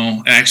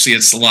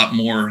a lot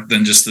more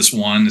than just this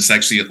one. It's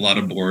actually a lot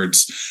of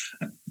boards.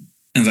 And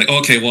it's like,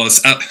 okay, well,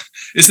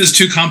 this is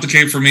too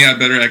complicated for me. I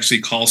better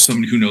actually call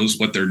somebody who knows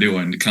what they're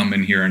doing to come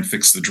in here and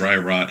fix the dry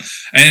rot.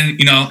 And,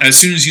 as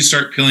soon as you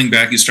start peeling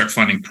back, you start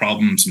finding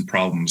problems.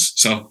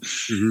 So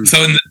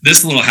in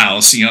this little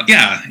house,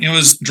 it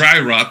was dry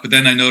rot, but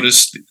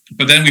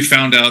then we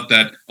found out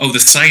that, the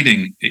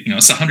siding,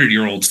 it's a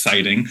 100-year-old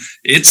siding.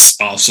 It's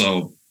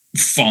also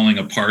falling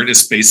apart.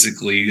 It's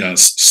basically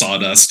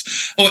sawdust.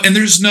 Oh, and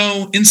there's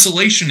no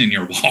insulation in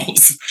your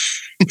walls.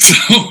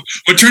 So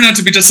what turned out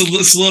to be just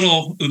this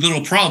little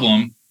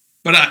problem.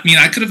 But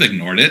I could have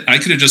ignored it. I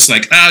could have just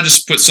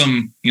just put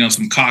some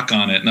caulk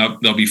on it and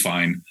they'll be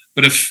fine.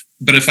 But if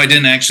I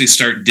didn't actually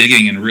start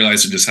digging and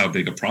realize just how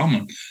big a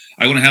problem,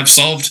 I wouldn't have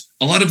solved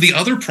a lot of the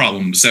other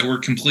problems that were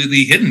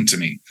completely hidden to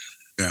me.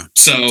 Yeah.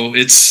 So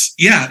it's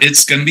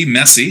going to be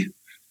messy.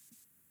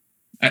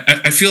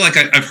 I feel like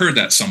I've heard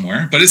that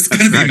somewhere, but it's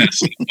going to be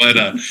messy. But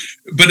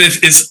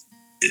if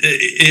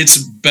it's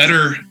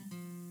better,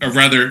 or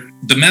rather,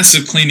 the mess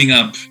of cleaning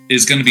up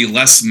is going to be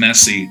less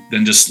messy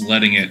than just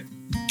letting it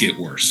get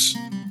worse.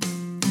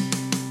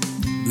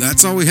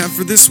 That's all we have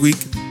for this week.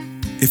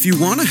 If you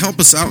want to help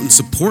us out and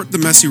support the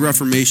Messy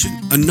Reformation,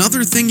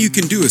 another thing you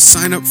can do is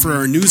sign up for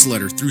our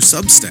newsletter through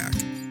Substack.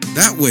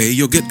 That way,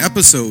 you'll get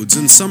episodes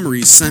and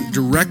summaries sent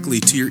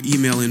directly to your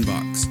email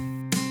inbox.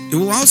 It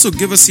will also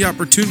give us the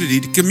opportunity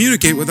to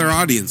communicate with our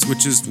audience,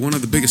 which is one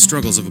of the biggest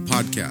struggles of a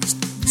podcast.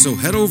 So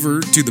head over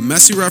to the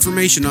Messy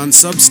Reformation on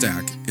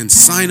Substack and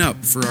sign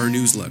up for our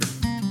newsletter.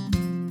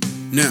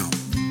 Now,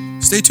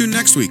 stay tuned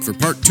next week for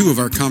part 2 of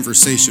our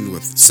conversation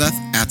with Seth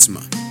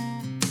Atsma.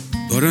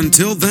 But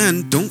until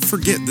then, don't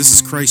forget this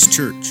is Christ's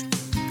church,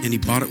 and he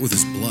bought it with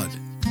his blood.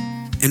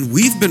 And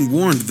we've been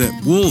warned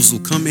that wolves will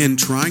come in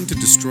trying to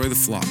destroy the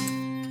flock.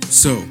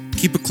 So,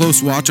 keep a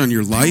close watch on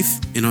your life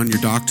and on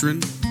your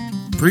doctrine.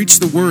 Preach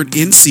the word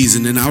in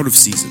season and out of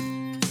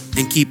season.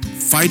 and keep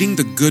fighting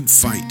the good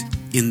fight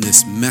in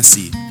this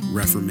messy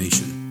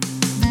Reformation.